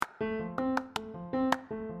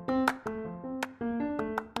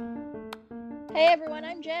Hey everyone,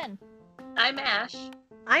 I'm Jen. I'm Ash.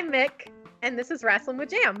 I'm Mick, and this is Wrestling with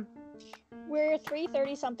Jam. We're three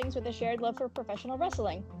 30-somethings with a shared love for professional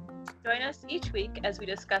wrestling. Join us each week as we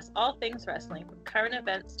discuss all things wrestling, from current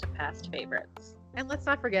events to past favorites. And let's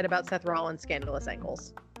not forget about Seth Rollins' scandalous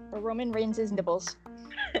ankles. Or Roman Reigns' nibbles.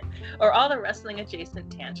 Or all the wrestling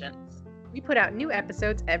adjacent tangents. We put out new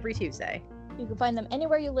episodes every Tuesday. You can find them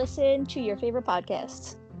anywhere you listen to your favorite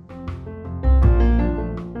podcasts.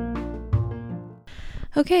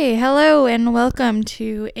 Okay, hello and welcome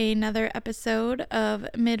to another episode of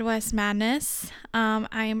Midwest Madness.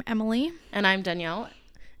 I'm Emily. And I'm Danielle.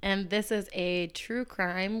 And this is a true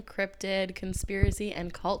crime, cryptid, conspiracy,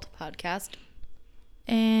 and cult podcast.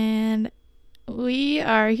 And we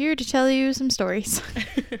are here to tell you some stories.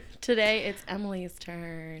 Today it's Emily's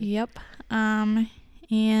turn. Yep.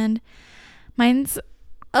 And mine's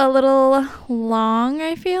a little long,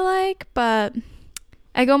 I feel like, but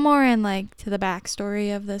I go more in to the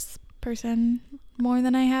backstory of this person more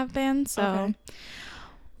than I have been, so Okay.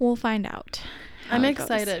 We'll find out. I'm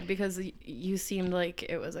excited because you seemed like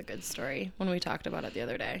it was a good story when we talked about it the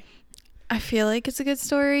other day. I feel like it's a good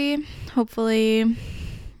story. Hopefully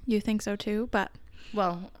you think so too, but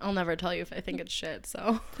Well, I'll never tell you if I think it's shit,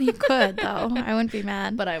 so. you could though. I wouldn't be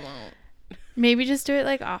mad. But I won't. Maybe just do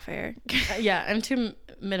it off air. Yeah, I'm too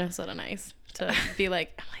Minnesota nice to be like,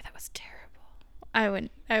 Emily, that was terrible.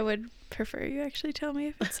 I would prefer you actually tell me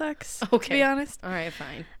if it sucks. Okay. To be honest. All right,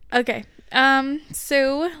 fine. Okay.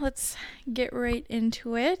 So let's get right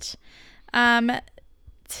into it.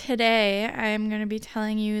 Today I'm going to be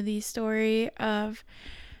telling you the story of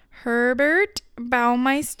Herbert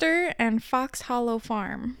Baumeister and Fox Hollow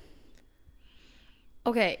Farm.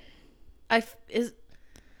 Okay.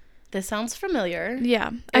 This sounds familiar.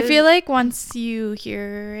 Yeah. I feel like once you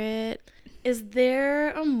hear it, Is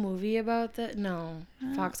there a movie about that? No.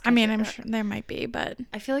 Fox. I mean, Country- I'm sure there might be, but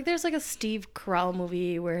I feel like there's a Steve Carell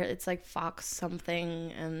movie where it's Fox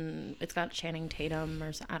something and it's got Channing Tatum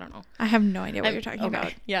or I don't know. I have no idea what you're talking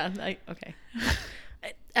about. Yeah. Okay.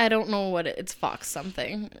 I don't know what it's Fox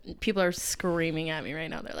something. People are screaming at me right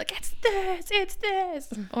now. They're like, it's this.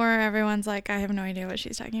 Or everyone's like, I have no idea what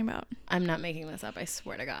she's talking about. I'm not making this up. I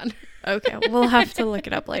swear to God. Okay, we'll have to look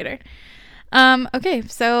it up later. Okay,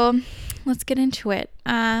 so let's get into it.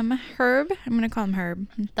 Herb, I'm gonna call him Herb.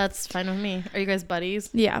 That's fine with me. Are you guys buddies?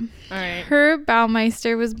 Yeah. All right. Herb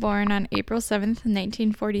Baumeister was born on April 7th,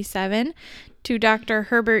 1947 to Dr.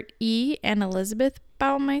 Herbert E. and Elizabeth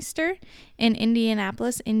Baumeister in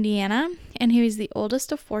Indianapolis, Indiana, and he was the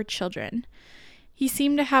oldest of 4 children. He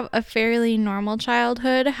seemed to have a fairly normal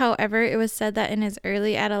childhood. However, it was said that in his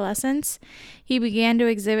early adolescence, he began to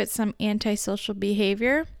exhibit some antisocial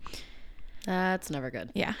behavior. That's never good.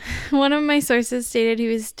 Yeah. One of my sources stated he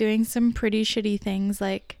was doing some pretty shitty things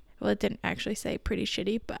well, it didn't actually say pretty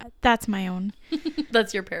shitty, but that's my own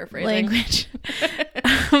That's your paraphrasing. language.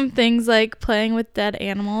 Things like playing with dead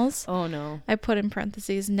animals. Oh, no. I put in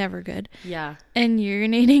parentheses, never good. Yeah. And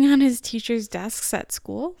urinating on his teacher's desks at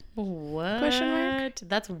school. What? Question mark?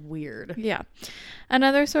 That's weird. Yeah.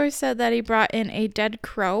 Another source said that he brought in a dead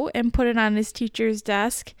crow and put it on his teacher's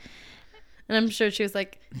desk. And I'm sure she was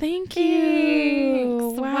like, Thank you.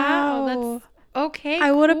 "Thanks. Wow. That's okay.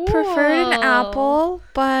 I would have preferred an cool." apple,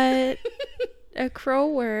 but a crow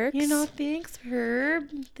works. Thanks, Herb.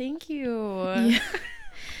 Thank you. Yeah.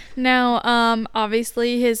 Now,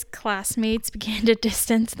 obviously his classmates began to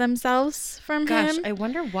distance themselves from Gosh, him. I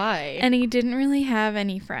wonder why. And he didn't really have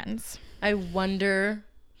any friends, I wonder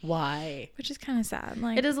why. which is kind of sad.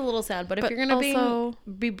 It is a little sad, but if but you're gonna also-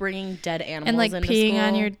 be bringing dead animals and into peeing on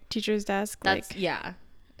school, your teacher's desk, that's yeah.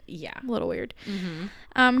 a little weird.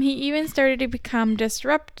 Mm-hmm. He even started to become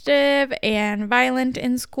disruptive and violent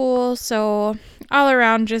in school, so all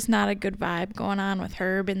around just not a good vibe going on with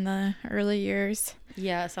Herb in the early years.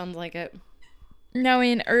 Yeah, sounds like it. Now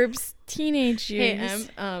in Herb's teenage years,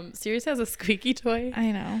 Hey, Sirius has a squeaky toy,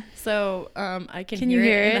 I know. so I can you hear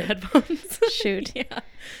hear it in the headphones. Shoot. Yeah.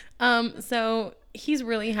 So he's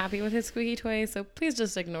really happy with his squeaky toy, so please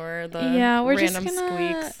just ignore the We're random just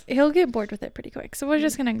gonna. squeaks. He'll get bored with it pretty quick, so we're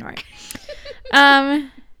just gonna ignore it.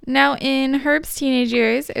 Now in Herb's teenage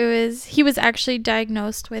years, he was actually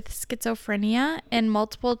diagnosed with schizophrenia and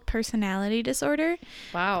multiple personality disorder,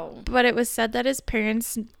 Wow. but it was said that his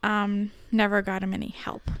parents never got him any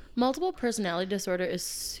help. Multiple personality disorder is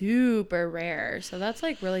super rare, so that's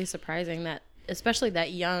really surprising that, especially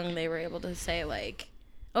that young, they were able to say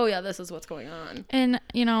oh yeah, this is what's going on. And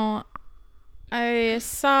I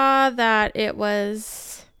saw that it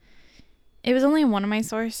was only one of my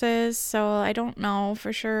sources, so I don't know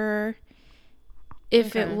for sure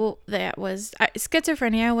if Okay. that was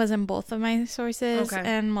schizophrenia was in both of my sources, Okay.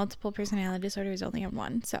 and multiple personality disorder was only in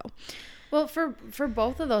one. So Well, for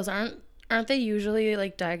both of those, aren't they usually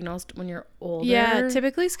like diagnosed when you're older? yeah,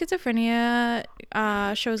 typically schizophrenia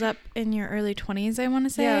shows up in your early 20s, I want to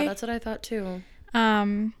say. Yeah, that's what I thought too.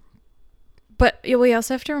 But we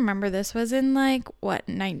also have to remember this was in like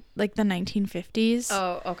the 1950s.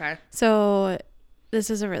 Oh, okay. So this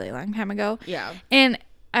is a really long time ago. Yeah. And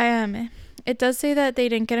it does say that they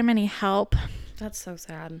didn't get him any help, That's so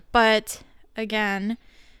sad. but again,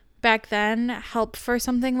 back then, help for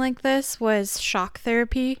something like this was shock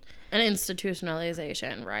therapy. An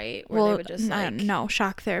institutionalization, right? Where they would just like no,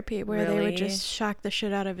 shock therapy, where they would Really? just shock the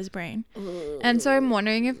shit out of his brain. And so I'm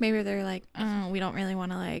wondering if maybe they're like, oh, we don't really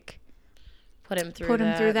want to like put him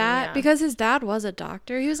through that yeah. because his dad was a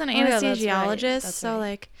doctor. He was an yeah, that's right. anesthesiologist, That's so right.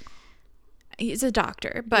 like he's a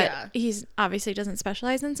doctor, but Yeah. he's obviously doesn't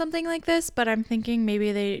specialize in something like this. But I'm thinking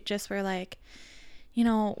maybe they just were like, we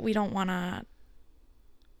don't want to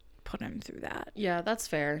put him through that. Yeah, that's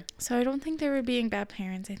fair. So I don't think they were being bad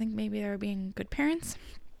parents. I think maybe they were being good parents.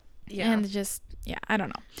 Yeah. And just I don't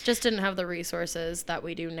know. Just didn't have the resources that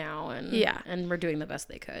we do now, and Yeah. and we're doing the best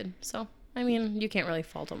they could. So I mean, you can't really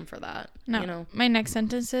fault them for that. No. You know. My next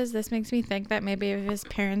sentence is, this makes me think that maybe if his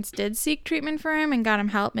parents did seek treatment for him and got him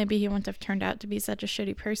help, maybe he wouldn't have turned out to be such a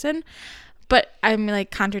shitty person. But I'm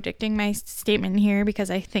like contradicting my statement here because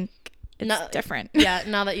I think it's No- different. Yeah.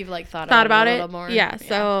 Now that you've like thought About it a it. little more. Yeah.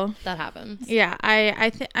 So that happens. yeah,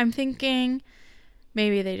 I'm thinking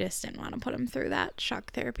maybe they just didn't want to put him through that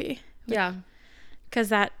shock therapy Yeah. because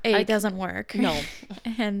that doesn't work. No.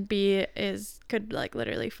 And B could like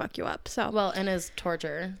literally fuck you up. So Well, and is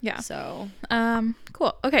torture. Yeah. So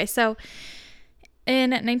cool. Okay, so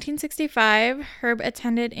in 1965, Herb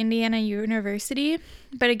attended Indiana University,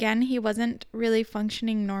 but again, he wasn't really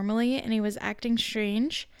functioning normally and he was acting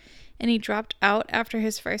strange, and he dropped out after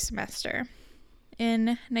his first semester.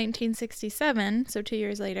 In 1967, so 2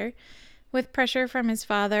 years later, with pressure from his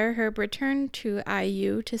father, Herb returned to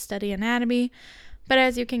IU to study anatomy, but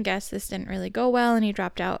as you can guess, this didn't really go well and he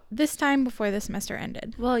dropped out this time before the semester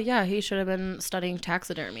ended. well, yeah, he should have been studying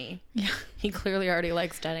taxidermy. Yeah. He clearly already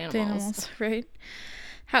likes dead animals. Right?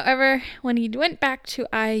 However, when he went back to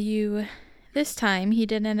IU this time, he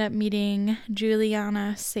did end up meeting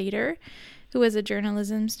Juliana Sater, who was a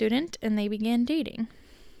journalism student, and they began dating.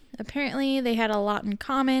 Apparently, they had a lot in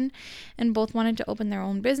common and both wanted to open their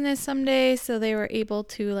own business someday, so they were able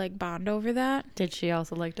to like bond over that. Did she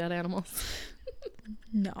also like dead animals?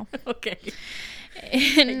 No. Okay.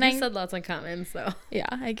 In You said lots in common, so. Yeah,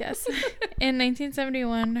 I guess. In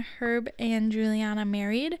 1971, Herb and Juliana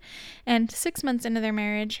married, and 6 months into their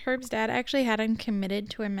marriage, Herb's dad actually had him committed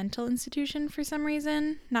to a mental institution for some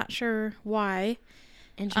reason. Not sure why,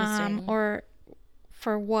 Interesting. or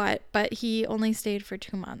for what, but he only stayed for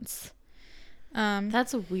 2 months.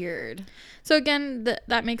 That's weird. So again,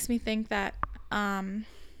 that makes me think that,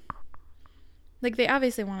 like, they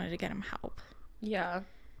obviously wanted to get him help. Yeah.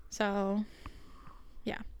 So,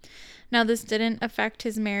 yeah. Now, this didn't affect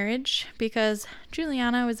his marriage because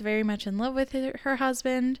Juliana was very much in love with her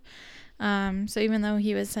husband. So even though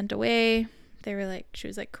he was sent away, she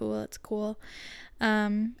was like, cool, it's cool.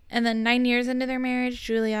 And then 9 years into their marriage,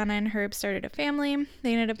 Juliana and Herb started a family.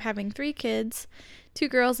 They ended up having 3 kids, 2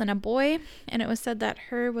 girls and a boy. And it was said that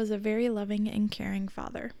Herb was a very loving and caring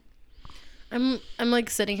father. I'm like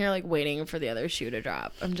sitting here like waiting for the other shoe to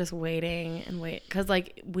drop. I'm just waiting and wait because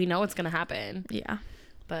like we know it's gonna happen, Yeah.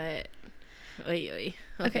 but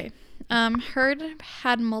okay. Heard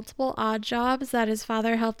had multiple odd jobs that his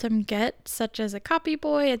father helped him get, such as a copy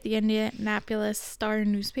boy at the Indianapolis Star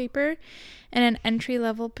newspaper and an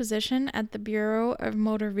entry-level position at the Bureau of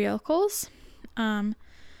Motor Vehicles.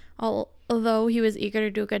 Although he was eager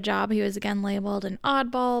to do a good job, he was again labeled an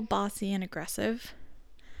oddball, bossy, and aggressive.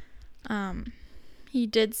 He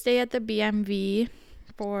did stay at the BMV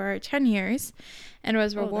for 10 years and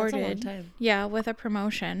was rewarded That's a long time. yeah, with a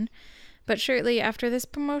promotion. But shortly after this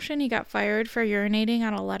promotion, he got fired for urinating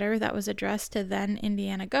on a letter that was addressed to then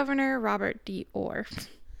Indiana Governor Robert D. Orr.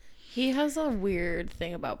 He has a weird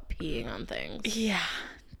thing about peeing on things. Yeah,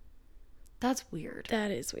 That's weird. that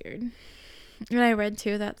is weird. And I read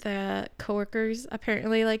too that the coworkers,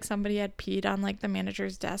 apparently like somebody had peed on like the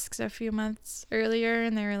manager's desks a few months earlier,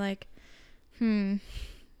 and they were like,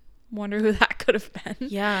 wonder who that could have been.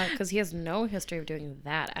 Yeah, because he has no history of doing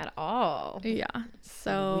that at all. Yeah,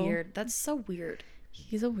 so Weird. That's so weird.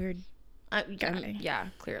 he's a weird guy. Yeah,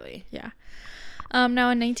 clearly. Yeah. Now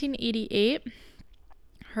in 1988,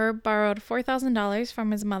 Herb borrowed $4,000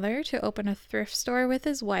 from his mother to open a thrift store with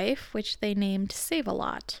his wife, which they named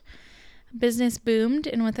Save-A-Lot. Business boomed,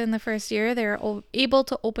 and within the first year, they were able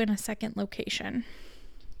to open a second location.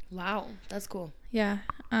 Wow, that's cool. Yeah.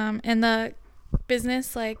 And the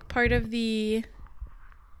business, like, part of the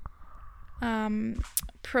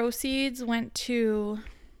proceeds went to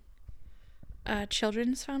a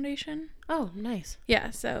children's foundation. Oh, nice.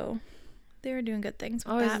 Yeah, so they were doing good things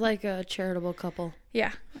with Always that. like a charitable couple.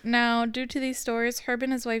 Yeah. Now, due to these stores, Herb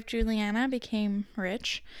and his wife Juliana became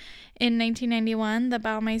rich. In 1991, the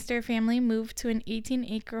Baumeister family moved to an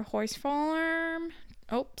 18-acre horse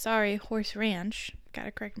ranch.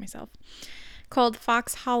 Gotta correct myself. Called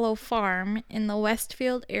Fox Hollow Farm in the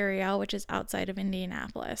Westfield area, which is outside of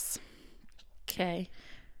Indianapolis. Okay.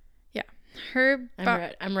 Herb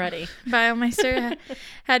I'm ready. Baumeister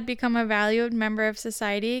had become a valued member of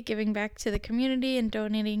society, giving back to the community and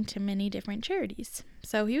donating to many different charities.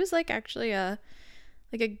 So he was like actually a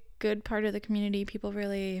good part of the community. People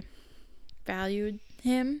really valued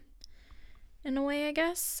him in a way, I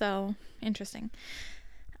guess. So interesting.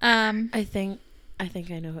 I think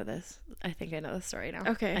I know who this. I think I know the story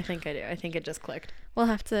now. Okay. I think I do. I think it just clicked. We'll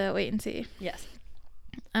have to wait and see. Yes.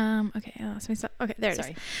 Okay, I lost my stuff. Okay, there it is.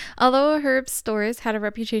 Sorry. Although Herb's stores had a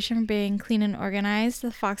reputation for being clean and organized,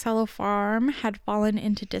 the Fox Hollow Farm had fallen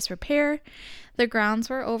into disrepair. The grounds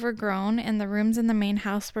were overgrown, and the rooms in the main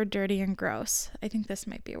house were dirty and gross. I think this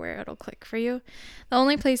might be where it'll click for you. The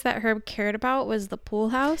only place that Herb cared about was the pool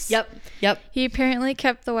house. Yep. He apparently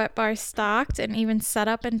kept the wet bar stocked and even set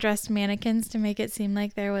up and dressed mannequins to make it seem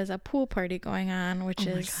like there was a pool party going on, which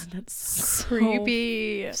Oh my is God, that's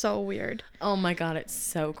creepy. so weird. Oh my God, it's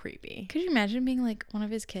so creepy. Could you imagine being like one of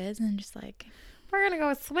his kids and just like, We're gonna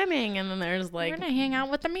go swimming, and then there's like, we're gonna hang out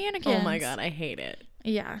with the mannequins? oh my God, I hate it.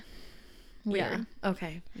 Yeah. Weird. Yeah.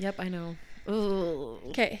 Okay. Yep, I know. Ooh.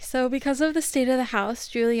 Okay, so because of the state of the house,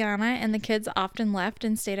 Juliana and the kids often left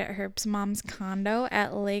and stayed at Herb's mom's condo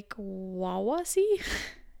at Lake Wawasee.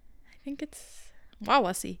 I think it's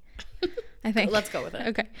Wawasee. I think. Let's go with it.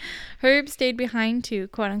 Okay. Herb stayed behind to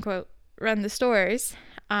quote unquote run the stores.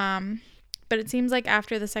 But it seems like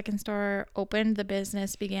after the second store opened, the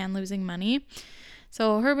business began losing money.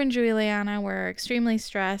 So Herb and Juliana were extremely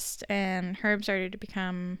stressed, and Herb started to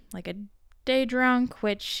become like a day drunk,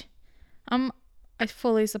 which I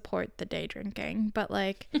fully support the day drinking, but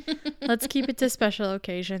like let's keep it to special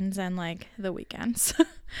occasions and like the weekends.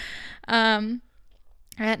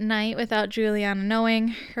 At night, without Juliana knowing,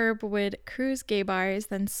 Herb would cruise gay bars,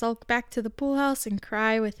 then sulk back to the pool house and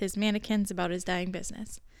cry with his mannequins about his dying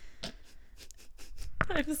business.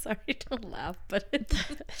 I'm sorry to laugh, but it's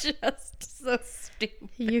just so stupid.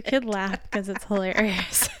 You could laugh because it's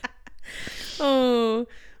hilarious. Oh,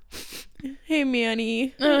 hey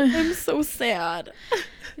Manny, I'm so sad.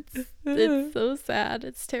 It's so sad.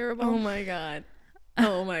 It's terrible. Oh my God.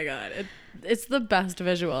 Oh my God. It's the best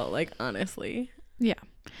visual, like, honestly. Yeah.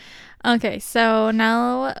 Okay, so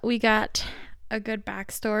now we got a good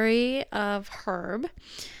backstory of Herb.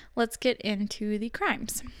 Let's get into the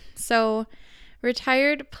crimes. So,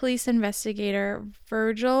 retired police investigator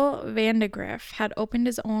Virgil Vandegrift had opened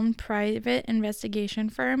his own private investigation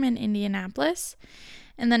firm in Indianapolis.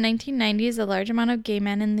 In the 1990s, a large amount of gay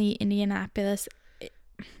men in the Indianapolis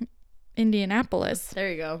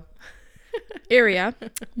There you go. area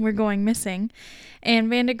were going missing, and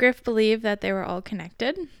Vandegrift believed that they were all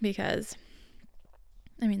connected because,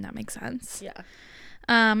 I mean, that makes sense. Yeah.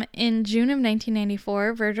 In June of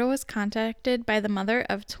 1994, Virgil was contacted by the mother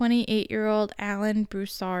of 28-year-old Alan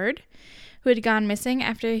Broussard, who had gone missing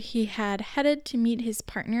after he had headed to meet his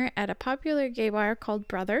partner at a popular gay bar called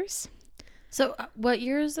Brothers. So, what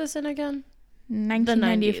year is this in again?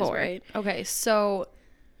 1994. The 90s, right? Okay, so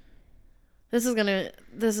this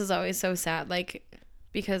is always so sad, like,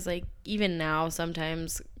 because, like, even now,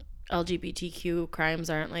 sometimes LGBTQ crimes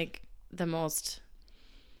aren't, like, the most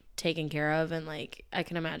taken care of, and, like, I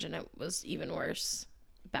can imagine it was even worse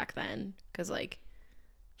back then, because, like,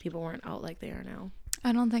 people weren't out like they are now.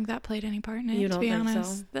 I don't think that played any part in it, You to don't be think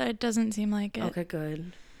honest. so? That doesn't seem like it. Okay,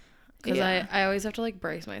 good. Because Yeah. I always have to, like,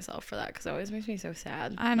 brace myself for that, because it always makes me so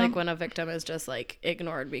sad. I don't- Like, when a victim is just, like,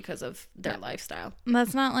 ignored because of their lifestyle.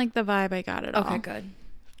 That's not like the vibe I got at all. Okay, good.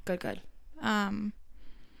 Good. And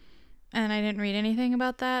I didn't read anything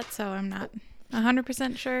about that, so I'm not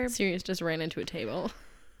 100% sure. Sirius just ran into a table.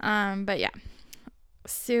 But yeah.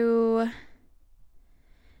 So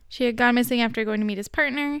she had gone missing after going to meet his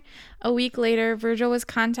partner. A week later, Virgil was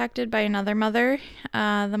contacted by another mother,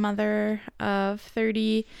 the mother of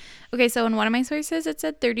 30. Okay, so in one of my sources, it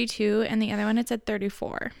said 32, and the other one, it said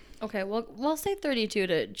 34. Okay, well, we'll say 32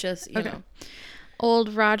 to just, you know.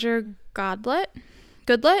 Old Roger Goodlet.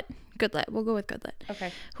 Goodlet. We'll go with Goodlet.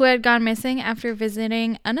 Okay. Who had gone missing after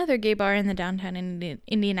visiting another gay bar in the downtown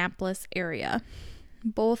Indianapolis area.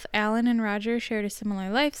 Both Alan and Roger shared a similar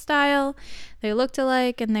lifestyle. They looked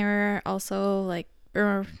alike, and they were also like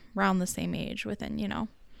around the same age, within,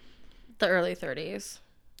 The early 30s.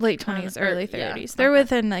 late 20s, early 30s. Yeah, They're okay.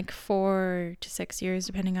 within like 4 to 6 years,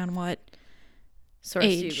 depending on what Source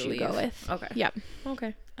age you you go believe. with. Okay. Yep.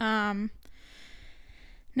 Okay.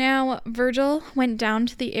 Now, Virgil went down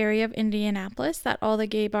to the area of Indianapolis that all the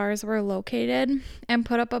gay bars were located and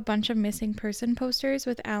put up a bunch of missing person posters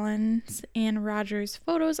with Alan's and Roger's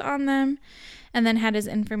photos on them, and then had his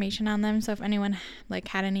information on them. So if anyone like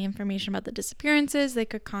had any information about the disappearances, they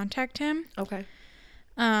could contact him. Okay.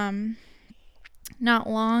 Not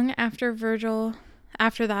long after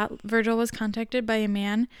that, Virgil was contacted by a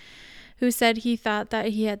man who said he thought that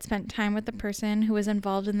he had spent time with the person who was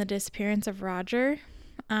involved in the disappearance of Roger.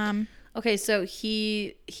 Okay, so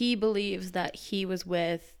he believes that he was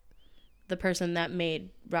with the person that made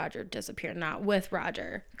Roger disappear, not with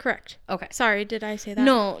Roger. Correct. Okay. Sorry, did I say that?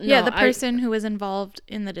 No, Yeah, the I- person who was involved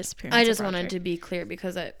in the disappearance. I just of Roger. wanted to be clear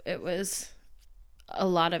because it was a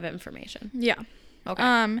lot of information. Yeah.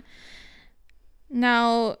 Okay.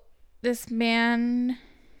 Now this man,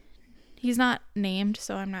 he's not named,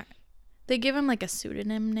 so I'm not. They give him like a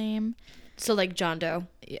pseudonym name. So like John Doe.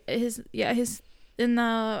 His in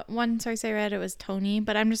the one source I read, it was Tony,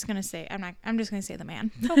 but I'm just gonna say the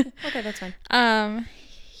man. Okay, that's fine.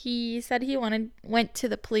 He said he went to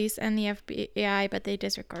the police and the FBI, but they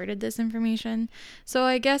disregarded this information. So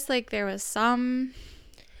I guess like there was some,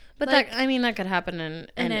 But like, that could happen in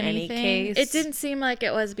any anything. case. It didn't seem like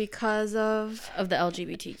it was because of of the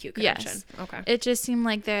LGBTQ connection. Yes. Okay. It just seemed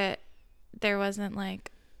like that there wasn't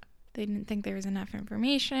like they didn't think there was enough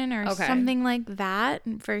information or Okay. something like that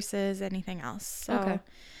versus anything else. So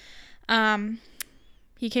Okay.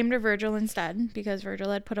 he came to Virgil instead because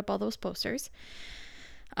Virgil had put up all those posters.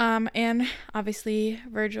 And obviously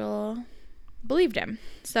Virgil believed him.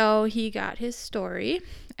 So he got his story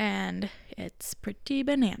and it's pretty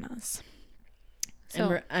bananas.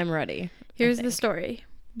 So I'm ready. here's I the think. story.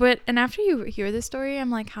 And after you hear the story, I'm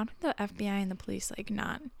like, how did the FBI and the police like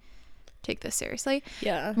not take this seriously?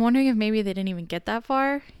 Yeah. I'm wondering if maybe they didn't even get that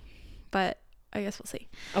far, but I guess we'll see.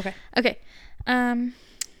 Okay. Okay.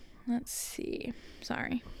 Let's see.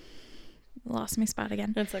 Sorry. Lost my spot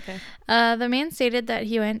again. That's okay. The man stated that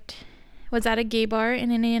he was at a gay bar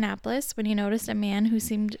in Indianapolis when he noticed a man who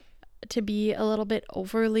seemed to be a little bit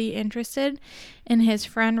overly interested in his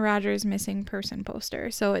friend Roger's missing person poster.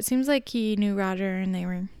 So it seems like he knew Roger and they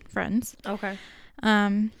were friends. Okay.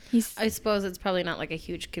 He's I suppose it's probably not like a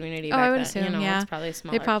huge community Oh, back I would then. assume, yeah. It's probably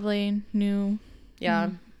smaller. they probably knew Yeah.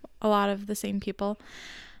 a lot of the same people.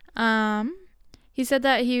 He said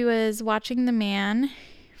that he was watching the man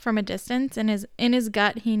from a distance, and in his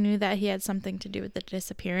gut he knew that he had something to do with the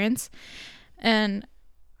disappearance. And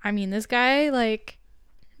I mean, this guy, like,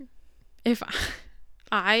 if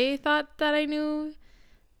I thought that I knew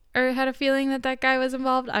or had a feeling that guy was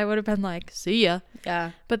involved, I would have been like, see ya.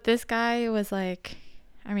 Yeah. But this guy was like,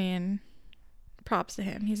 I mean, props to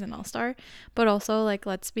him, he's an all-star, but also like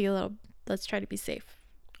let's try to be safe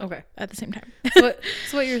Okay. at the same time. So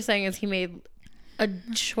what you're saying is he made a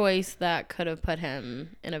choice that could have put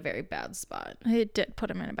him in a very bad spot. It did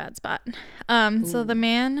put him in a bad spot. So the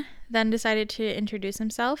man then decided to introduce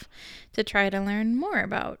himself to try to learn more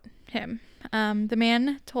about him. The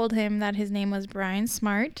man told him that his name was Brian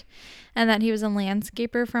Smart and that he was a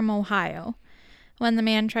landscaper from Ohio. When the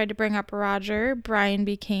man tried to bring up Roger, Brian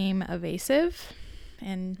became evasive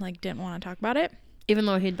and like didn't want to talk about it. Even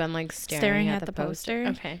though he'd been like staring at the poster.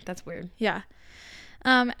 Okay, that's weird. Yeah.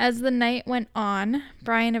 As the night went on,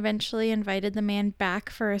 Brian eventually invited the man back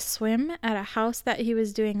for a swim at a house that he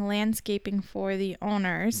was doing landscaping for the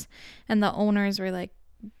owners, and the owners were like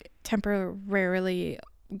temporarily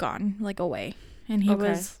gone, like away, and he Okay.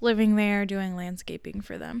 was living there doing landscaping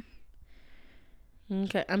for them.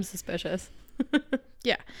 Okay, I'm suspicious.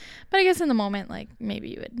 Yeah, but I guess in the moment, like maybe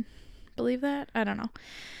you would believe that. I don't know.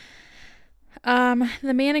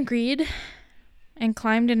 The man agreed and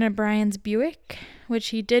climbed into Brian's Buick, which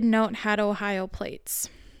he did note had Ohio plates.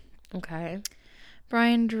 Okay.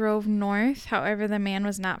 Brian drove north. However, the man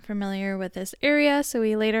was not familiar with this area, so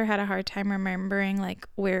he later had a hard time remembering like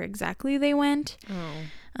where exactly they went. Oh.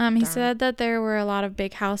 He darn. said that there were a lot of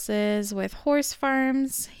big houses with horse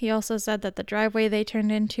farms. He also said that the driveway they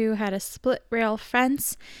turned into had a split rail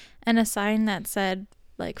fence and a sign that said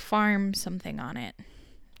like farm something on it.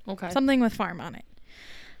 Okay. Something with farm on it.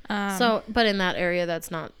 So, but in that area, that's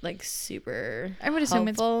not like super. I would assume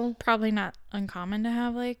helpful. it's probably not uncommon to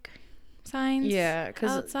have like signs. Yeah,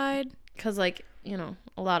 outside. because like,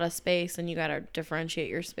 a lot of space, and you gotta differentiate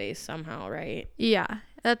your space somehow, right? Yeah,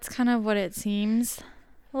 that's kind of what it seems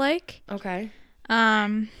like. Okay.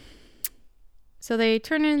 So they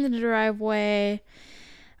turn in the driveway.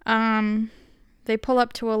 They pull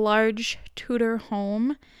up to a large Tudor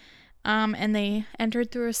home, and they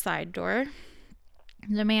entered through a side door.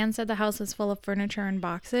 The man said the house was full of furniture and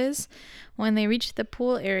boxes. When they reached the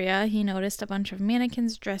pool area, he noticed a bunch of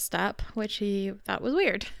mannequins dressed up, which he thought was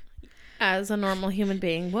weird. As a normal human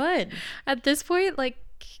being would. At this point, like,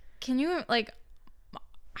 can you, like,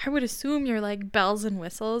 I would assume your, like, bells and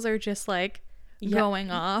whistles are just, like, going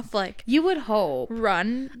off, like, You would hope.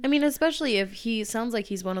 run. I mean, especially if he sounds like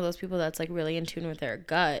he's one of those people that's like really in tune with their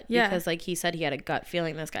gut. Yeah. Because like he said he had a gut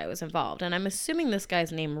feeling this guy was involved. And I'm assuming this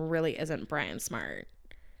guy's name really isn't Brian Smart.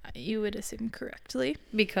 You would assume correctly.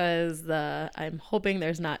 Because I'm hoping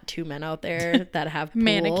there's not two men out there that have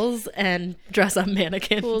Mannequin- pools and dress up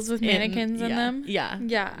mannequins. Pools with mannequins in them? Yeah.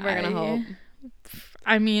 Yeah. We're gonna hope.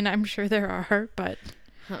 I mean, I'm sure there are, but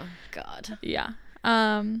Oh God. yeah.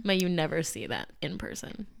 May you never see that in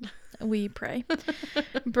person. We pray.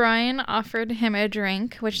 Brian offered him a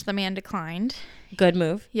drink, which the man declined. Good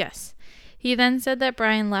move. Yes. He then said that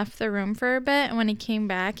Brian left the room for a bit, and when he came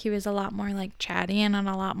back, he was a lot more, like, chatty and on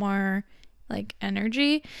a lot more, like,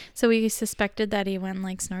 energy. So we suspected that he went,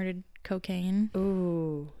 like, snorted cocaine.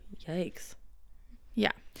 Ooh, yikes.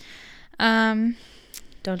 Yeah. Don't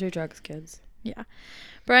do drugs, kids. Yeah.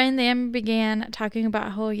 Brian then began talking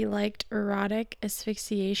about how he liked erotic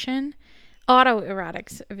asphyxiation.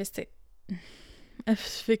 Autoerotic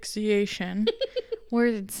asphyxiation.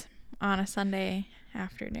 Words on a Sunday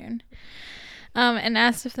afternoon. And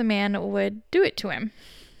asked if the man would do it to him.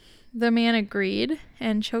 The man agreed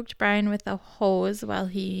and choked Brian with a hose while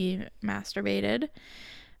he masturbated.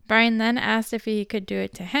 Brian then asked if he could do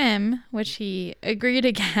it to him, which he agreed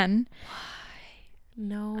again.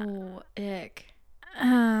 No, ick.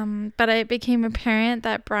 But it became apparent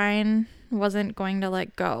that Brian wasn't going to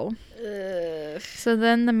let go. Ugh. So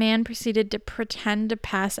then the man proceeded to pretend to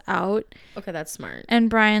pass out, Okay, that's smart. and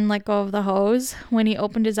Brian let go of the hose. When he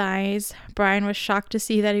opened his eyes, Brian was shocked to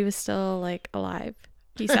see that he was still, like, alive,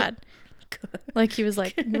 he said. Like, he was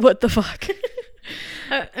like, what the fuck?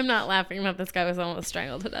 I'm not laughing that this guy was almost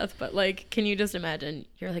strangled to death, but like, can you just imagine?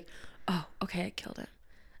 You're like, oh, okay, I killed him.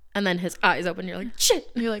 And then his eyes open, you're like, shit.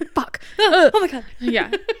 And you're like, fuck. Oh my God.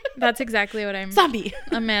 Yeah, that's exactly what I'm Zombie.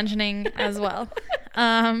 imagining as well.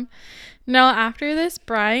 No, after this,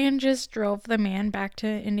 Brian just drove the man back to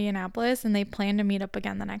Indianapolis, and they plan to meet up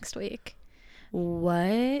again the next week.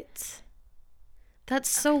 What? That's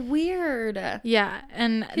so weird. Yeah,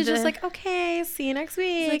 and He's just like, okay, see you next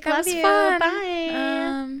week. like, that Love was you. fun.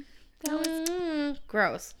 Bye. That was,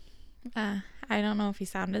 Gross. I don't know if he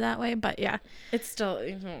sounded that way, but yeah, It's still,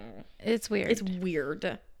 it's weird. it's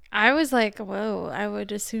weird. I was like, whoa, I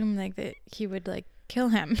would assume like that he would like kill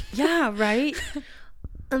him. Yeah, right?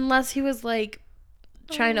 Unless he was like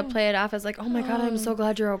trying to play it off as like, oh my God, I'm so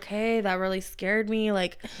glad you're okay. That really scared me.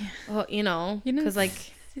 Like, oh, because like,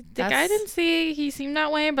 the guy didn't see he seemed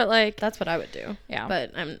that way, but like, that's what I would do. yeah,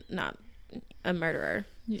 But I'm not a murderer.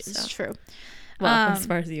 it's so. true. Well, as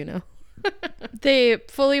far as you know. They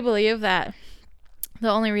fully believe that the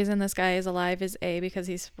only reason this guy is alive is because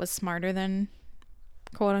he was smarter than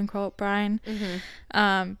quote unquote Brian,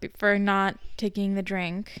 for not taking the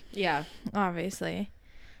drink. Yeah. Obviously,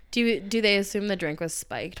 Do they assume the drink was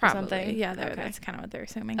spiked probably. or something? Yeah, Okay. that's kind of what they're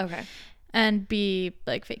assuming. Okay. And be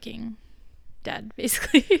like faking dead,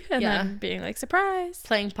 basically, and Yeah. then being like surprise.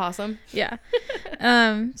 Playing possum. Yeah.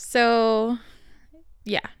 So,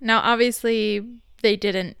 yeah. Now, obviously, they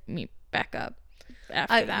didn't meet back up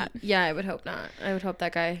after that. Yeah, I would hope not. I would hope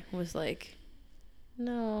that guy was like,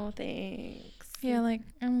 no, thanks. Yeah, like,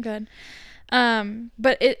 I'm good.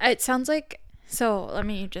 But it sounds like, so let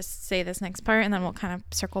me just say this next part and then we'll kind of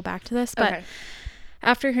circle back to this. But Okay.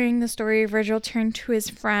 after hearing the story, Virgil turned to his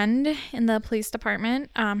friend in the police department.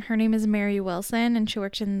 Her name is Mary Wilson, and she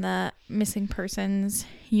worked in the missing persons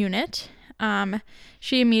unit.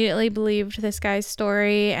 She immediately believed this guy's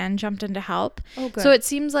story and jumped in to help. Oh, good. So it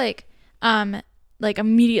seems like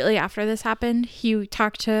immediately after this happened, he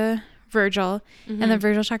talked to Virgil, and then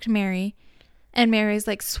Virgil talked to Mary, and Mary's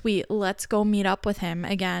like, sweet, let's go meet up with him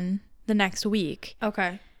again the next week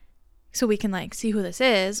Okay. so we can like see who this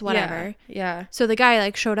is, whatever. Yeah. So the guy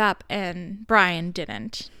like showed up and Brian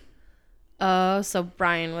didn't. Oh, so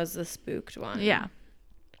Brian was the spooked one. Yeah.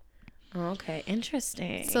 Okay,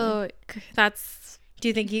 interesting. So that's, do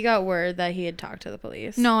you think he got word that he had talked to the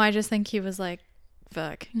police? no, I just think he was like,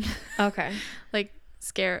 fuck. Okay. Like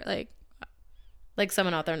scared, like Like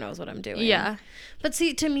someone out there knows what I'm doing. Yeah. But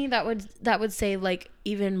see, to me, that would say like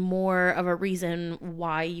even more of a reason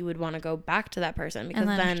why you would want to go back to that person, because And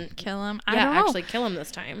then kill him. yeah, I don't know. actually kill him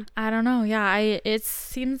this time. I don't know. Yeah, it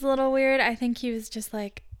seems a little weird. I think he was just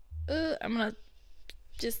like, I'm gonna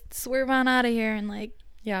just swerve on out of here and like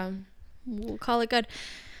Yeah. we'll call it good.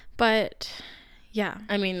 But yeah,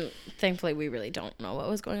 I mean, thankfully we really don't know what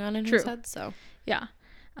was going on in his head, so. yeah.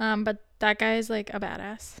 But that guy's like a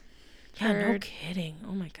badass. Yeah, no Or- kidding.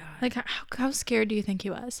 Oh my god. Like how scared do you think he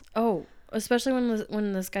was? Oh, especially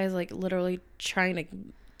when this guy's like literally trying to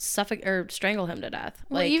suffocate or strangle him to death.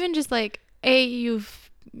 Well, Like, even just like you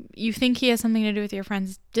think he has something to do with your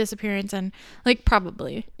friend's disappearance and like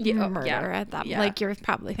probably murder at that. Yeah. Like you're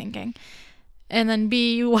probably thinking. And then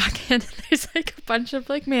B, you walk in and there's like a bunch of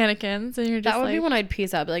like mannequins and you're just that would like, be when I'd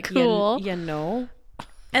piece up. Like, cool. you know.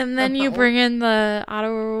 and then you No. bring in the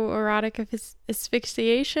autoerotic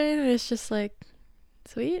asphyxiation and it's just like,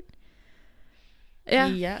 sweet. Yeah.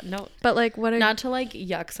 Yeah. No. But like what Not to like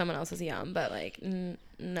yuck someone else's yum, but like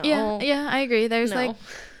no. Yeah, I agree. There's No. like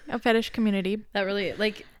a fetish community. That really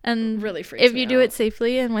like And really freaks if me you do out. it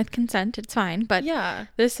safely and with consent, it's fine. But Yeah.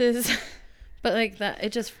 this is But like that,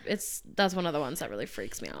 that's one of the ones that really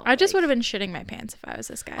freaks me out. I just like, would have been shitting my pants if I was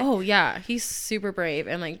this guy. Oh yeah, he's super brave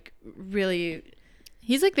and like really.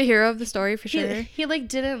 He's like the hero of the story for sure. He like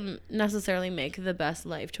didn't necessarily make the best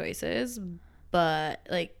life choices, but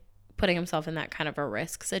like putting himself in that kind of a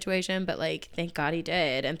risk situation. But like, thank God he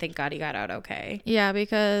did, and thank God he got out okay. Yeah,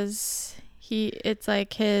 because it's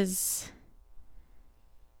like his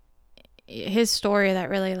story that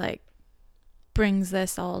really like brings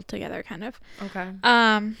this all together kind of.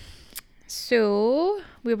 Okay. So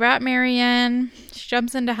we brought Mary in. She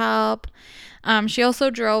jumps in to help. She also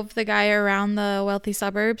drove the guy around the wealthy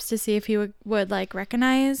suburbs to see if he would like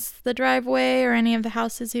recognize the driveway or any of the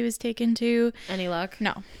houses he was taken to. Any luck?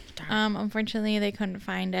 No. Unfortunately, they couldn't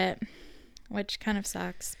find it, which kind of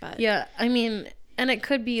sucks. But Yeah, I mean, and it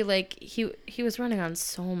could be like he was running on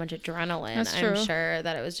so much adrenaline. That's I'm true. sure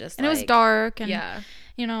that it was just and like, it was dark, and Yeah,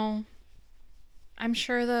 you know, I'm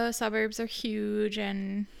sure the suburbs are huge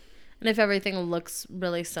and and if everything looks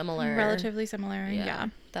really similar, relatively similar. Yeah.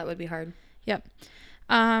 that would be hard. Yep.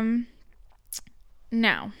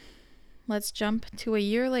 Now, let's jump to a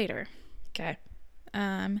year later. Okay.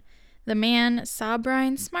 The man saw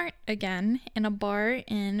Brian Smart again in a bar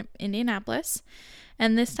in Indianapolis,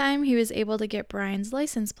 and this time he was able to get Brian's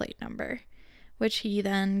license plate number, which he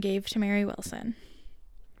then gave to Mary Wilson.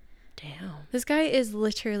 Damn. This guy is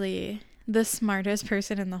literally the smartest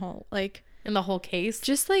person in the whole, like, In the whole case.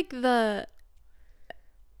 just like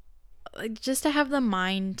just to have the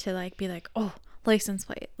mind to like be like, oh, license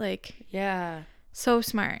plate, like, Yeah. so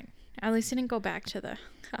smart. At least he didn't go back to the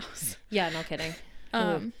house. Yeah. No kidding.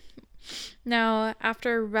 Now,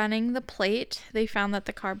 after running the plate, they found that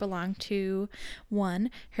the car belonged to one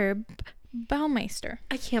Herb Baumeister.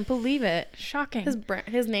 I can't believe it. Shocking.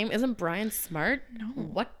 His name isn't Brian Smart. No.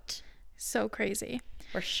 What? So crazy.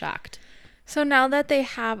 We're shocked. So now that they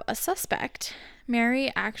have a suspect,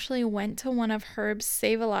 Mary actually went to one of Herb's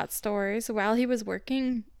Save-A-Lot stores while he was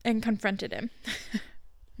working and confronted him.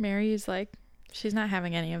 Mary is like, she's not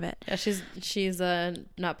having any of it. Yeah, she's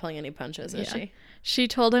not pulling any punches, is she? She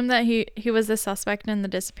told him that he was the suspect in the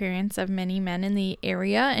disappearance of many men in the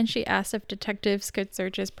area, and she asked if detectives could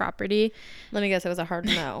search his property. Let me guess, it was a hard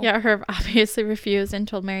no. Yeah, Herb obviously refused and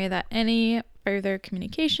told Mary that any further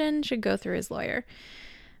communication should go through his lawyer.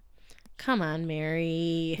 Come on,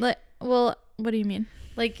 Mary. Well, what do you mean?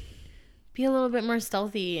 Like, be a little bit more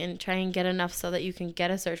stealthy and try and get enough so that you can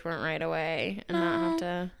get a search warrant right away and not have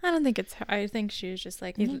to. I don't think it's her. I think she was just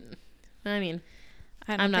like, I mean,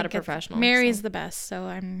 I don't I'm not think a it's- professional, Mary's so. the best, so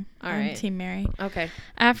I'm right. Team Mary. okay.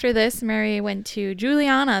 After this, Mary went to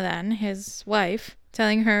Juliana, then his wife,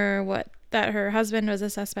 telling her that her husband was a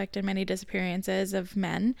suspect in many disappearances of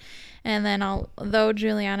men. And then although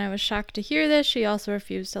Juliana was shocked to hear this, she also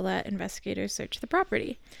refused to let investigators search the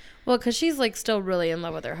property. Well, because she's like still really in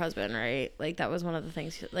love with her husband, right? Like that was one of the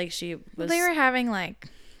things. Like she was. They were having like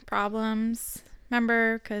problems,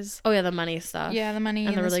 remember? Because Oh yeah, the money stuff. yeah, the money And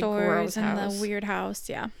in the the really stores gross and house. the weird house,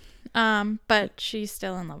 yeah. But she's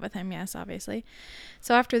still in love with him, yes, obviously.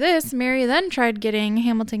 So after this, Mary then tried getting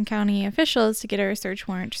Hamilton County officials to get her a search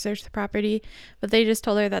warrant to search the property, but they just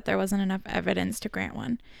told her that there wasn't enough evidence to grant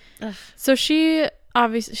one. Ugh. So she's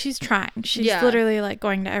trying. She's Yeah. literally like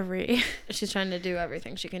going to every. She's trying to do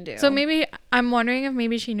everything she can do. So maybe I'm wondering if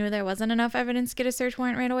maybe she knew there wasn't enough evidence to get a search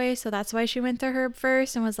warrant right away, so that's why she went to Herb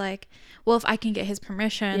first and was like, "Well, if I can get his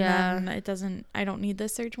permission, Yeah. then I don't need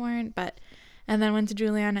this search warrant." And then went to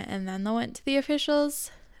Juliana, and then they went to the officials.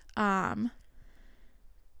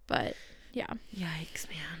 But yeah. Yikes,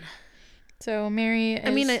 man. So Mary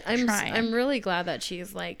is trying. I'm really glad that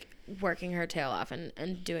she's like working her tail off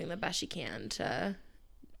and doing the best she can to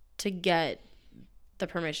get the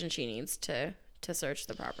permission she needs to search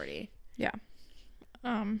the property. Yeah.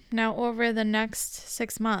 Now over the next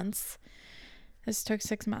 6 months, this took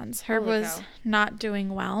 6 months, Herb Holy was cow. not doing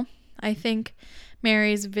well. I think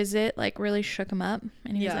Mary's visit like really shook him up,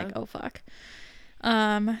 and he was Yeah. like, oh fuck.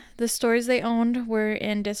 The stores they owned were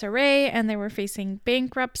in disarray and they were facing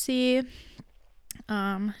bankruptcy.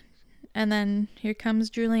 And then here comes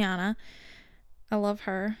Juliana. I love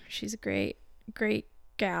her. She's a great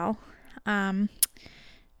gal.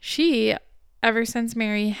 She, ever since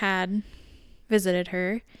Mary had visited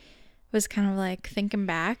her, was kind of like thinking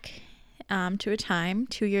back to a time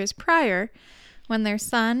 2 years prior when their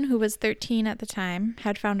son, who was 13 at the time,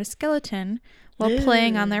 had found a skeleton while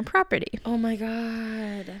playing on their property. Oh my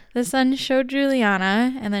God. The son showed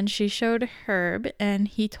Juliana, and then she showed Herb, and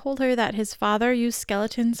he told her that his father used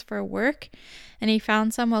skeletons for work, and he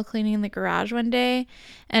found some while cleaning the garage one day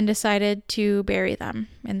and decided to bury them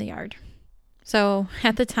in the yard. So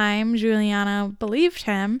at the time, Juliana believed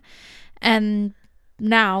him, and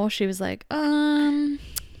now she was like,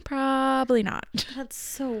 probably not. That's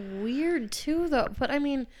so weird too, though. But I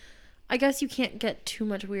mean, I guess you can't get too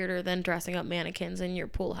much weirder than dressing up mannequins in your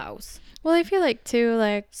pool house. Well, I feel like too,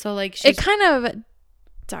 like, So like she's it kind of,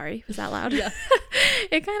 sorry, was that loud? Yeah.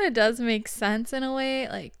 It kind of does make sense in a way,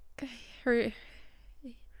 like her,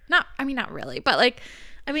 not really, but like,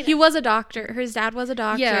 I mean, he was a doctor. His dad was a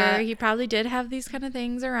doctor. Yeah. He probably did have these kind of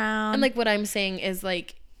things around. and like what I'm saying is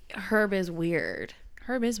like Herb is weird,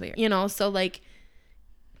 Herb is weird. you know? So like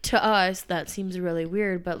to us that seems really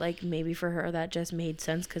weird, but like maybe for her that just made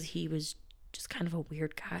sense because he was just kind of a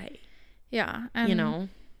weird guy, Yeah. you know?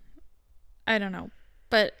 I don't know.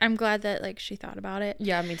 But I'm glad that like she thought about it.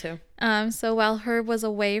 Yeah, me too. So while Herb was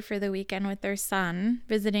away for the weekend with their son,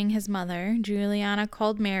 visiting his mother, Juliana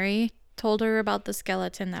called Mary, told her about the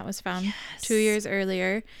skeleton that was found 2 years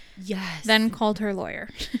earlier, Yes. then called her lawyer.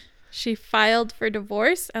 She filed for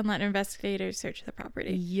divorce and let investigators search the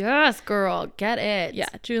property. Yes, girl, get it. Yeah,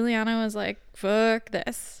 Juliana was like, fuck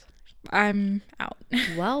this. I'm out.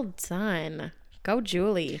 Well done. Go,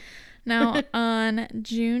 Julie. Now, on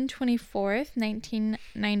June 24th,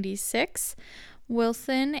 1996,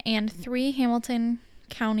 Wilson and 3 Hamilton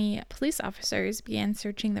County police officers began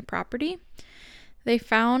searching the property. They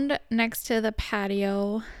found next to the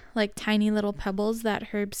patio like tiny little pebbles that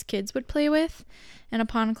Herb's kids would play with. And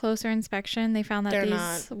upon closer inspection, they found that They're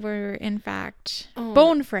these were in fact Oh.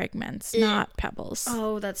 bone fragments, not pebbles.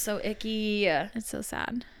 Oh, that's so icky. I It's so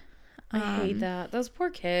sad. hate that. Those poor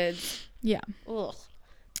kids. Yeah. Ugh.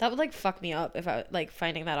 That would like fuck me up if I like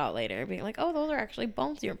finding that out later, being like, "Oh, those are actually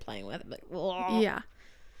bones you're playing with." Like, ugh. Yeah.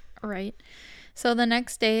 Right. So the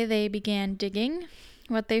next day they began digging.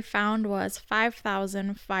 What they found was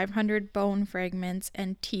 5,500 bone fragments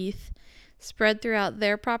and teeth spread throughout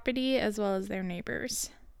their property as well as their neighbors.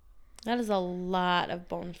 That is a lot of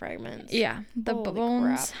bone fragments. Yeah. The Holy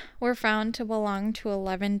bones crap. were found to belong to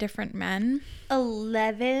 11 different men.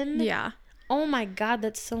 11. Yeah. Oh my God,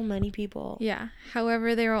 that's so many people. Yeah.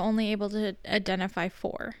 However, they were only able to identify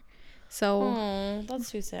 4. So Oh,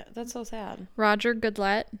 that's too sad. That's so sad. Roger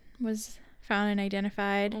Goodlett was found and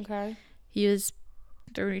identified. Okay. He was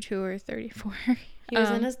 32 or 34. He was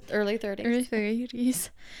in his early 30s. Early 30s.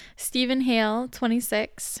 Stephen Hale,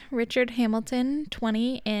 26. Richard Hamilton,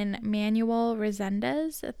 20. And Manuel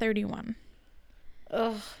Resendez, 31.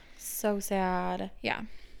 Ugh, so sad. Yeah.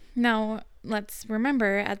 Now, let's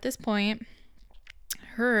remember at this point,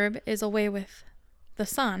 Herb is away with the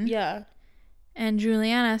son. Yeah. And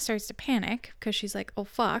Juliana starts to panic because she's like, oh,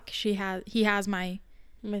 fuck. He has my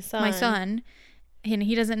son. And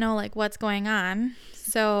he doesn't know, like, what's going on.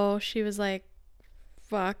 So she was like,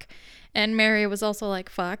 fuck. And Mary was also like,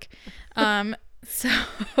 fuck.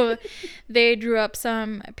 So they drew up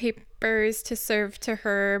some papers to serve to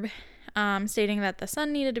Herb, stating that the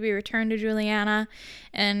son needed to be returned to Juliana.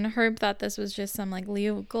 And Herb thought this was just some, like,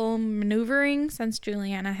 legal maneuvering since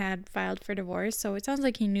Juliana had filed for divorce. So it sounds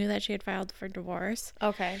like he knew that she had filed for divorce.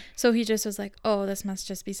 Okay. So he just was like, oh, this must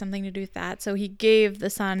just be something to do with that. So he gave the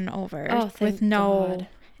son over thank with no God.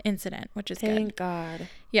 incident, which is good. Thank God.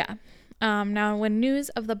 Yeah. Now, when news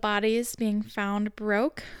of the bodies being found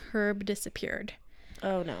broke, Herb disappeared.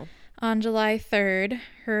 Oh, no. On July 3rd,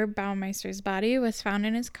 Herb Baumeister's body was found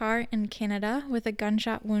in his car in Canada with a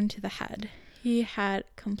gunshot wound to the head. He had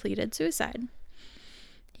completed suicide.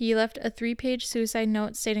 He left a 3-page suicide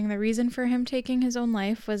note stating the reason for him taking his own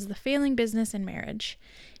life was the failing business and marriage.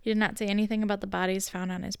 He did not say anything about the bodies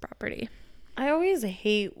found on his property. I always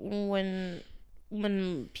hate when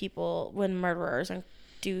murderers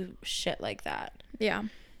do shit like that. Yeah.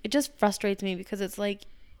 It just frustrates me because it's like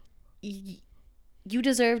you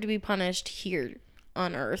deserve to be punished here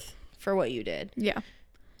on Earth for what you did. Yeah.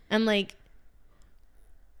 And like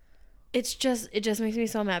it just makes me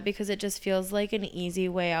so mad because it just feels like an easy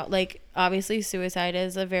way out. Like obviously suicide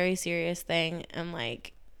is a very serious thing, and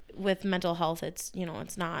like with mental health it's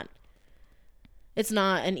not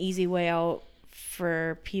an easy way out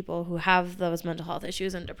for people who have those mental health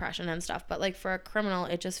issues and depression and stuff, but like for a criminal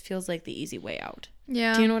it just feels like the easy way out.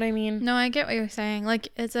 Yeah. Do you know what I mean? No, I get what you're saying. Like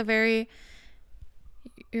it's a very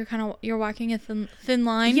you're walking a thin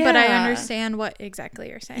line, but I understand what exactly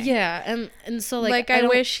you're saying. Yeah, and so like I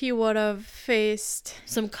wish he would have faced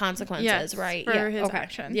some consequences, right? For his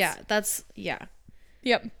actions. Yeah, that's Yep.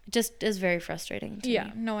 It just is very frustrating to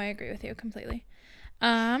me. No, I agree with you completely.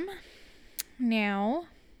 Now,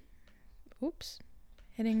 oops,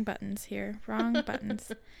 hitting buttons here. Wrong buttons.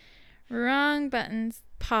 Wrong buttons.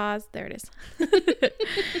 Pause. There it is.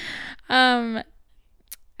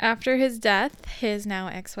 After his death, his now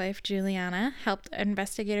ex-wife Juliana helped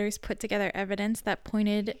investigators put together evidence that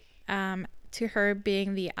pointed to her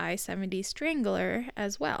being the I-70 strangler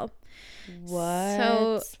as well. What?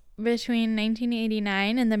 So between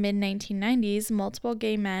 1989 and the mid-1990s, multiple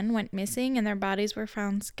gay men went missing and their bodies were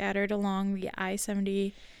found scattered along the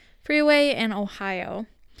I-70 freeway in Ohio.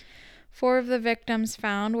 4 of the victims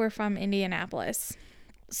found were from Indianapolis.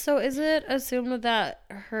 So is it assumed that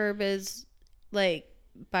Herb is like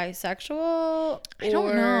bisexual? I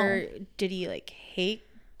don't know. Did he like hate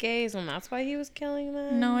gays and that's why he was killing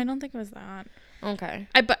them? No, I don't think it was that. Okay.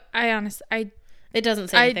 It doesn't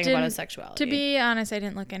say anything about his sexuality. To be honest, I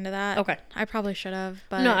didn't look into that. Okay. I probably should have,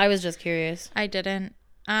 but no, I was just curious. I didn't.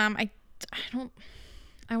 I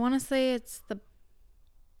want to say it's the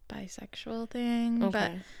bisexual thing,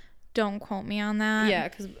 but don't quote me on that. Yeah,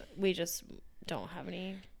 because we just don't have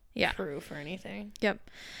any proof or anything. Yep.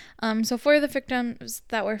 So 4 of the victims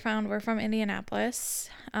that were found were from Indianapolis.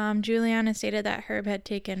 Juliana stated that Herb had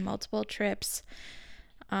taken multiple trips.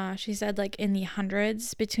 She said like in the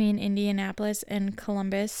hundreds between Indianapolis and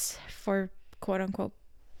Columbus for quote unquote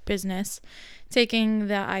business, taking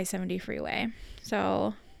the I-70 freeway.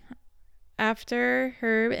 So after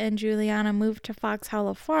Herb and Juliana moved to Fox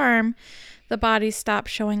Hollow Farm, the bodies stopped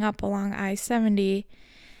showing up along I-70,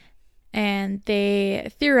 and they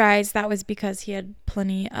theorized that was because he had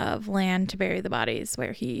plenty of land to bury the bodies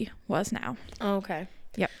where he was now. Okay.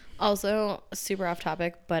 Yep. Also, super off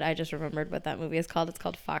topic, but I just remembered what that movie is called. It's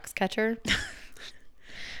called Foxcatcher.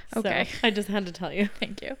 Okay. So, I just had to tell you.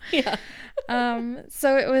 Thank you. Yeah.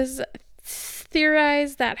 So it was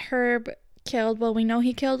theorized that Herb killed, well, we know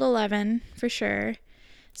he killed 11 for sure.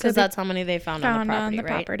 Because that's how many they found on the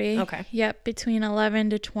property, right? Okay. Yep, between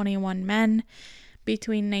 11 to 21 men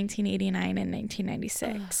between 1989 and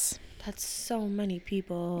 1996. That's so many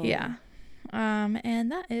people. Yeah.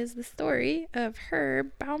 And that is the story of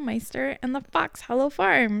Herb Baumeister and the Fox Hollow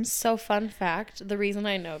Farms. So fun fact, the reason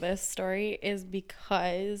I know this story is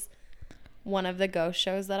because one of the ghost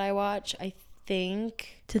shows that I watch, I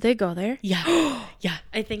think... Did they go there? Yeah. Yeah.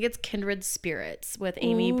 I think it's Kindred Spirits with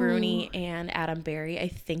Amy Bruni and Adam Berry. I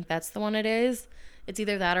think that's the one it is. It's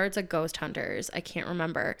either that or it's a Ghost Hunters. I can't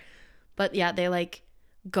remember. But yeah, they like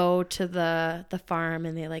go to the farm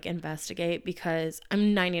and they like investigate, because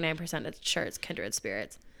I'm 99% sure it's Kindred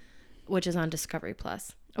Spirits, which is on Discovery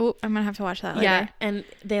Plus. Oh, I'm gonna have to watch that later. Yeah, and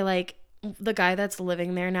they like the guy that's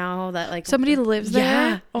living there now, that like somebody lives there.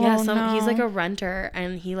 Yeah, oh, no. He's like a renter,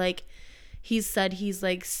 and he said he's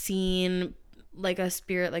like seen like a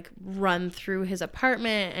spirit like run through his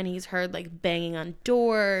apartment, and he's heard like banging on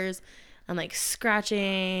doors and like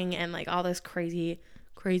scratching and like all this crazy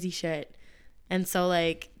shit. And so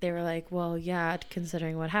like they were like, well, yeah,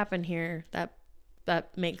 considering what happened here, that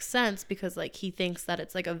makes sense, because like he thinks that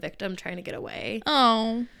it's like a victim trying to get away.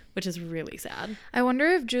 Oh, which is really sad. I wonder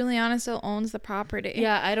if Juliana still owns the property.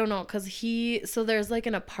 Yeah, I don't know, because so there's like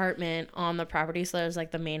an apartment on the property, so there's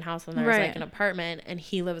like the main house and there's like an apartment, and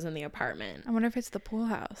he lives in the apartment. I wonder if it's the pool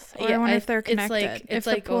house. Or I wonder if they're connected. It's if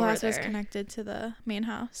like the pool house there. is connected to the main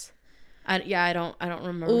house. I don't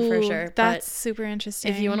remember for sure. That's super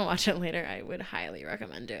interesting. If you want to watch it later, I would highly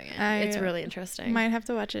recommend doing it. It's really interesting. Might have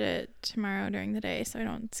to watch it tomorrow during the day so I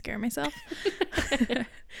don't scare myself.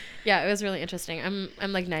 Yeah, it was really interesting.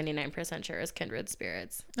 I'm like 99% sure it's Kindred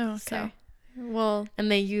Spirits. Oh, okay. So. Well,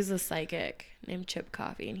 and they use a psychic named Chip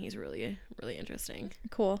Coffey, and he's really, really interesting.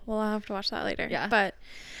 Cool. Well, I'll have to watch that later. Yeah. But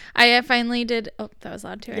I finally did. Oh, that was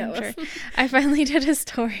loud too. I'm sure. I finally did a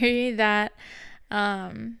story that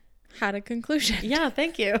had a conclusion. Yeah,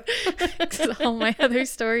 thank you. 'Cause all my other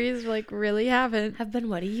stories like really haven't. Have been,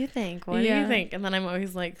 what do you think? What do Yeah. you think? And then I'm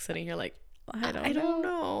always like sitting here like, I don't I don't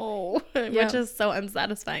know. Which Yep. is so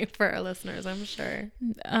unsatisfying for our listeners, I'm sure.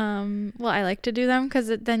 Well, I like to do them because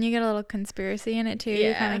then you get a little conspiracy in it too.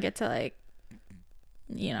 You kind Yeah. of get to like,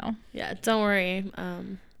 Yeah, don't worry.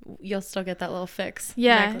 You'll still get that little fix.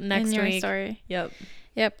 yeah, next in your week. story. Yep.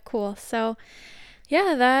 Yep, cool. So,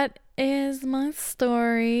 yeah, that is my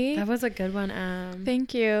story. That was a good one.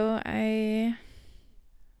 Thank you. I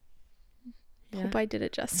Yeah. hope I did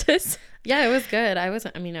it justice. Yeah, it was good. I was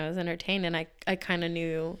entertained, and I kind of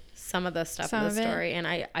knew some of the stuff Some in the of it. story, and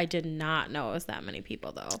I did not know it was that many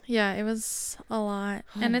people though. Yeah, it was a lot.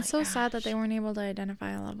 Oh And my it's so sad that gosh. they weren't able to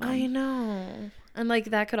identify all of them. I know. And like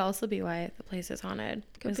that could also be why the place is haunted.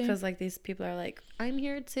 Could It's be. because like these people are like, I'm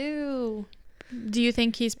here too. Do you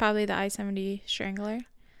think he's probably the I-70 strangler?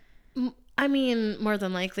 I mean, more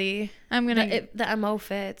than likely, I'm gonna. the MO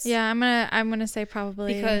fits. Yeah, I'm gonna say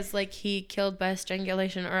probably Because like he killed by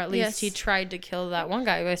strangulation, or at least Yes. he tried to kill that one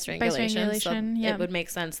guy by strangulation. strangulation, so yeah. it would make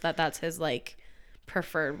sense that that's his like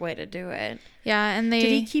preferred way to do it. Yeah, and they Did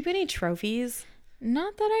he keep any trophies?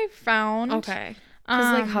 not that I found. Okay.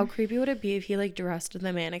 Because like, how creepy would it be if he like dressed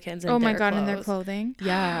the mannequins in oh my their god, clothes? in their clothing.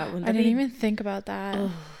 Yeah, wouldn't I that didn't be- even think about that.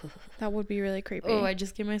 Oh. That would be really creepy. Oh, I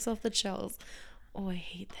just gave myself the chills. Oh, I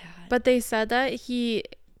hate that. But they said that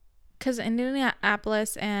because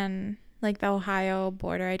Indianapolis and like the Ohio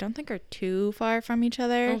border, I don't think are too far from each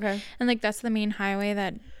other. Okay. And like that's the main highway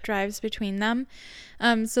that drives between them.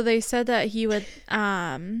 So they said that he would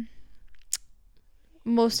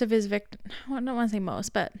most of his victims, I don't want to say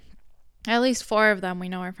most, but at least 4 of them we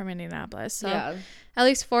know are from Indianapolis. So yeah. at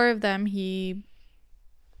least 4 of them he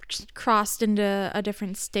just crossed into a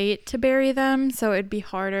different state to bury them, so it'd be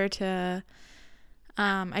harder to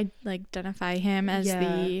identify him as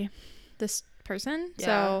Yeah. this person. Yeah.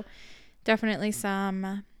 So definitely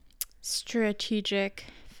some strategic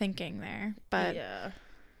thinking there. But yeah.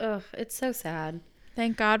 Ugh, it's so sad.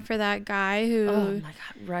 thank God for that guy who Oh my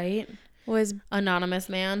god, right? was Anonymous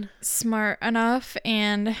man. smart enough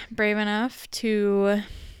and brave enough to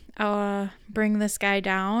bring this guy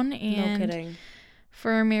down. And No kidding.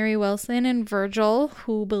 for Mary Wilson and Virgil,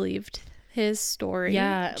 who believed his story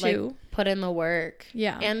Yeah, too. like put in the work.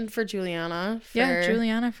 Yeah. And for Juliana.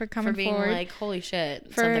 Juliana for coming for being forward. like, holy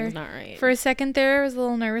shit, For- something's not right. For a second there, I was a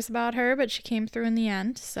little nervous about her, but she came through in the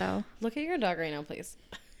end. So, Look at your dog right now, please.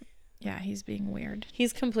 yeah, he's being weird.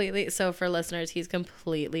 He's completely, so for listeners, he's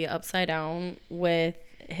completely upside down with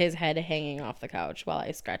his head hanging off the couch while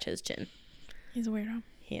I scratch his chin. He's a weirdo.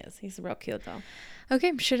 He is. He's real cute though. Okay,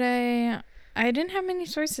 I didn't have many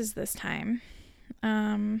sources this time.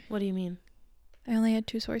 What do you mean? I only had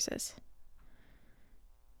 2 sources.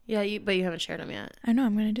 Yeah, but you haven't shared them yet. I know,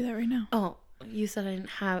 I'm going to do that right now. Oh, you said I didn't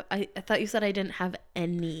have, I thought you said I didn't have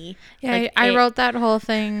any. Yeah, Like, I wrote that whole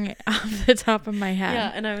thing off the top of my head.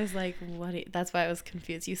 Yeah, and I was like, what? That's why I was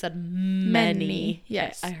confused. You said many.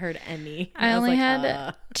 yes. I heard any. I was only like,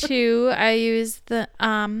 had 2. I used the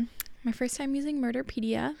my first time using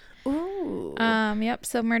Murderpedia. Ooh. Yep,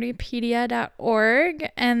 so murderpedia.org,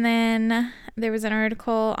 and then there was an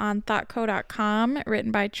article on thoughtco.com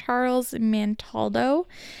written by Charles Mantaldo,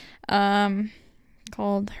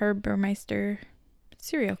 called Herb Burmeister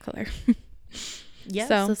Serial Killer. Yeah,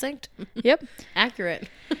 so- succinct. Yep. Accurate.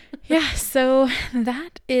 Yeah, so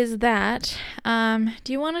that is that.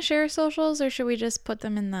 Do you want to share socials, or should we just put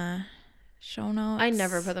them in the show notes? I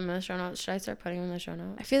never put them in the show notes. Should I start putting them in the show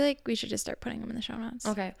notes? I feel like we should just start putting them in the show notes.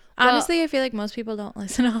 Okay. Honestly, I feel like most people don't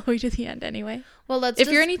listen all the way to the end anyway. Well, let's If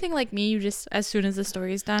you're anything like me, you just, as soon as the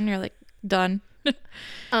story's done, you're like, done.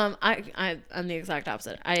 I'm the exact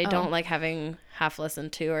opposite. I don't like having half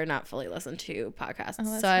listened to or not fully listened to podcasts. Oh,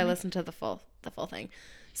 that's So I funny. listen to the full thing.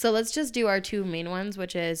 So let's just do our 2 main ones,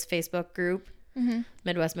 which is Facebook group,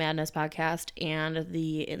 Midwest Madness Podcast, and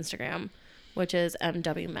the Instagram, which is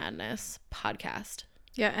MW Madness Podcast.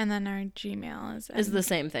 Yeah, and then our Gmail Is the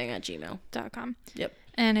same thing at Gmail. .com. Yep.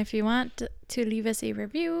 And if you want to leave us a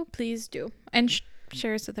review, please do. And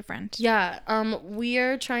share us with a friend. Yeah, we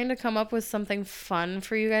are trying to come up with something fun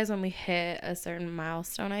for you guys when we hit a certain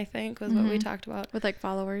milestone, I think, was what we talked about. With like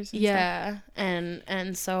followers and stuff. Yeah,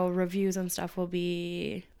 and so reviews and stuff will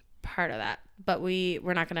be part of that. But we're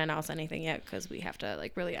not going to announce anything yet because we have to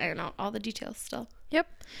like really iron out all the details still. Yep.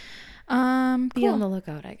 Be on Cool. the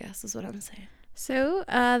lookout, I guess, is what I'm saying. So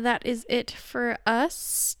that is it for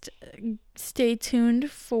us. Stay tuned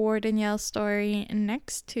for Danielle's story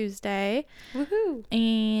next Tuesday. Woohoo!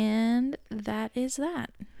 And that is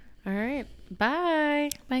that. All right. Bye.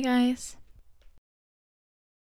 Bye, guys.